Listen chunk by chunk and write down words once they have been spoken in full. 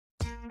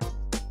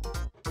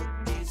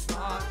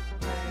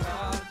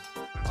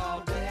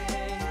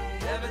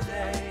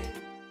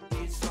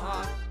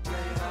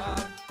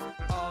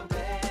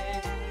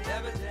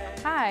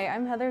Hi,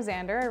 I'm Heather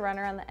Zander, a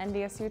runner on the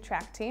NDSU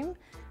Track team,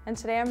 and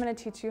today I'm going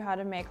to teach you how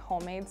to make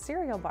homemade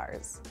cereal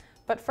bars.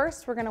 But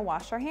first, we're going to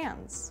wash our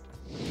hands.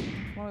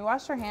 When we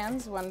wash our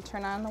hands, we want to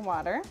turn on the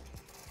water.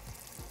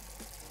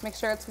 Make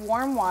sure it's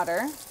warm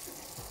water.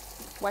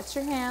 Wet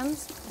your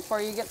hands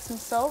before you get some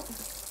soap.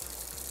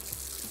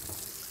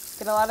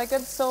 Get a lot of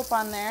good soap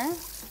on there.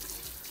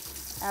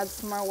 Add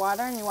some more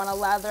water and you want to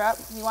lather up.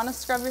 You want to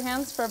scrub your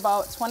hands for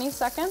about 20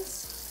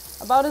 seconds,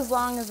 about as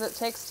long as it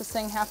takes to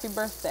sing Happy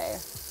Birthday.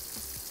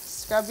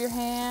 Scrub your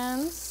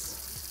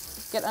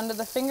hands, get under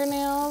the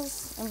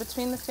fingernails, in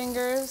between the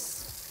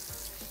fingers.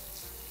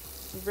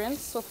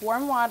 Rinse with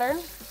warm water.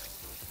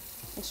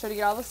 Make sure to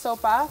get all the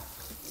soap off.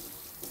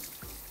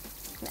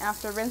 And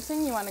after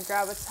rinsing, you want to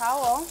grab a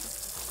towel,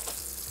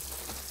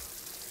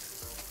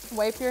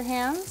 wipe your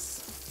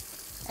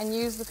hands, and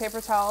use the paper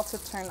towel to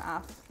turn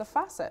off the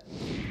faucet.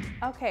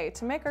 Okay,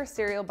 to make our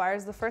cereal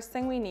bars, the first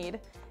thing we need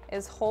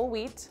is whole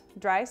wheat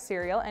dry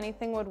cereal.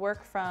 Anything would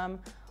work from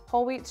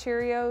whole wheat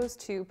Cheerios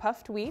to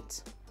puffed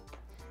wheat.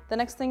 The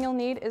next thing you'll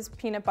need is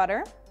peanut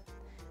butter.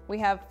 We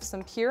have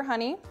some pure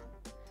honey.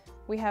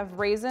 We have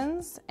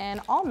raisins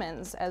and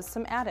almonds as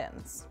some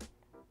add-ins.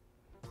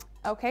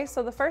 Okay,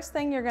 so the first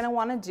thing you're gonna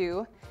wanna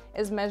do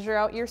is measure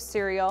out your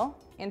cereal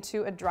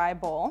into a dry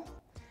bowl.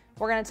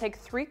 We're gonna take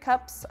 3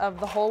 cups of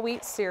the whole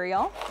wheat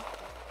cereal.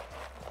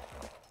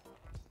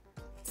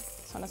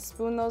 Just wanna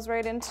spoon those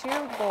right into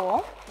your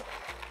bowl.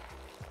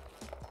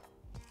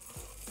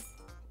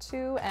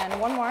 2 and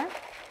 1 more.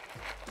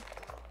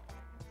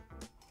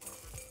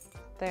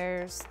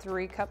 There's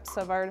 3 cups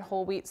of our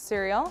whole wheat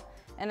cereal.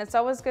 And it's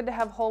always good to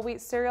have whole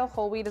wheat cereal.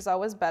 Whole wheat is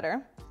always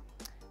better.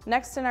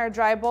 Next in our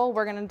dry bowl,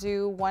 we're gonna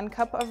do 1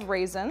 cup of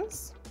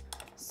raisins.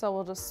 So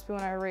we'll just spoon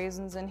our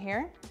raisins in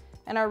here.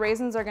 And our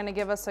raisins are gonna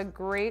give us a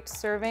great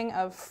serving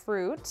of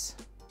fruit.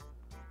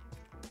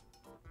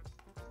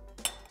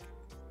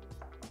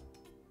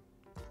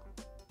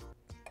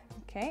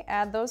 Okay,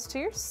 add those to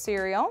your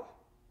cereal.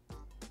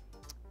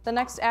 The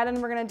next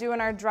add-in we're gonna do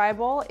in our dry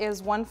bowl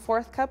is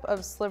 1/4 cup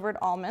of slivered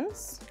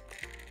almonds.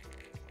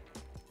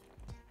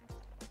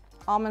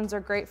 Almonds are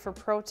great for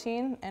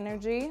protein,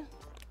 energy.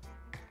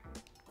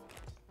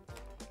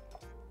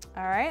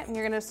 All right, and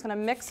you're just gonna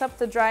mix up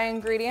the dry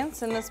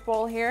ingredients in this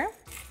bowl here.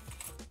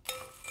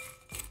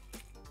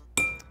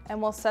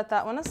 And we'll set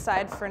that one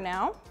aside for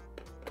now.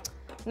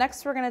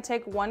 Next, we're gonna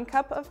take 1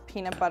 cup of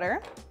peanut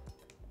butter.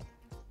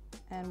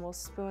 And we'll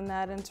spoon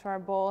that into our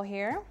bowl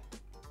here.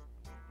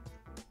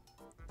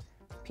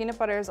 Peanut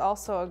butter is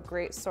also a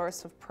great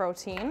source of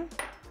protein.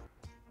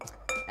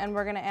 And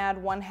we're gonna add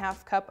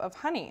 1/2 cup of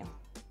honey.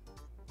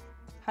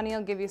 Honey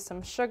will give you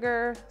some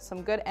sugar,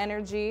 some good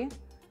energy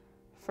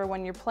for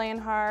when you're playing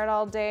hard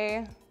all day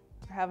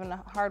or having a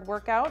hard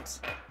workout.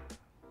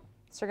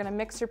 So you're gonna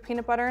mix your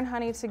peanut butter and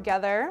honey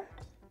together.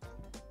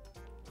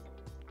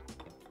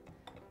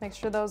 Make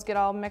sure those get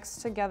all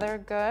mixed together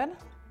good.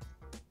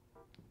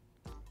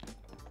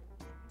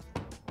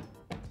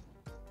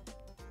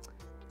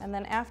 And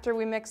then after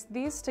we mix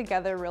these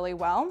together really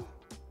well,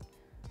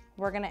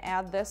 we're gonna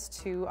add this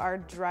to our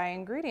dry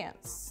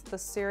ingredients, the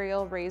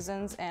cereal,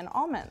 raisins, and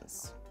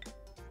almonds.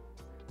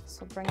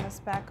 So bring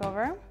this back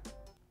over.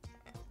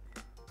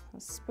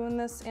 Spoon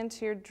this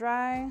into your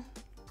dry.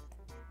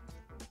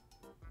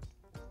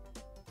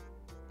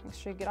 Make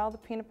sure you get all the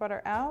peanut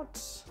butter out.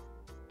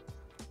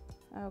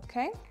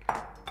 Okay.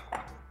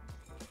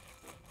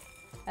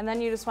 And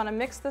then you just wanna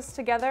mix this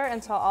together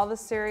until all the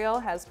cereal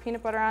has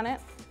peanut butter on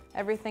it.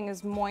 Everything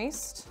is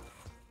moist.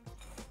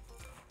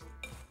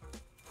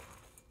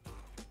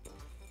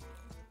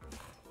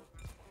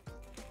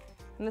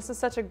 And this is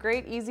such a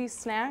great, easy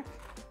snack,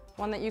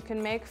 one that you can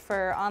make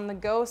for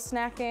on-the-go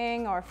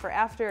snacking or for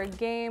after a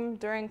game,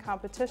 during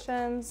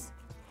competitions.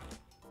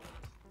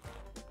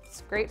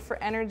 It's great for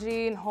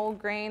energy and whole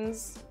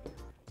grains.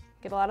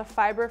 Get a lot of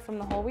fiber from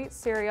the whole wheat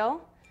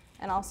cereal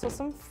and also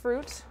some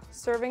fruit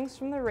servings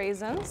from the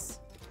raisins.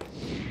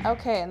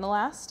 Okay, and the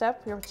last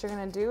step, what you're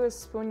gonna do is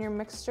spoon your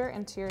mixture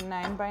into your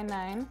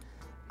 9x9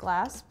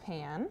 glass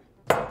pan.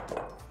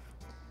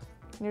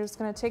 You're just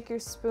gonna take your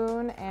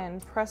spoon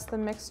and press the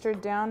mixture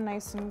down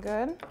nice and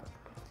good.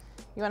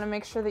 You wanna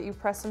make sure that you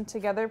press them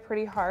together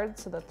pretty hard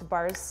so that the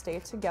bars stay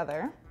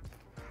together.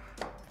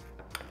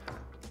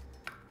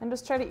 And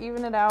just try to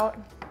even it out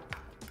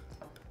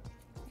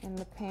in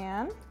the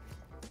pan.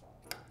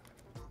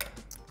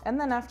 And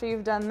then after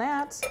you've done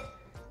that,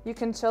 you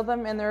can chill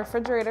them in the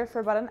refrigerator for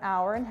about an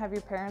hour and have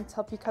your parents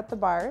help you cut the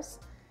bars.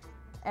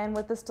 And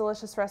with this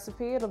delicious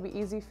recipe, it'll be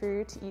easy for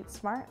you to eat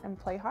smart and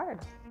play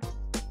hard.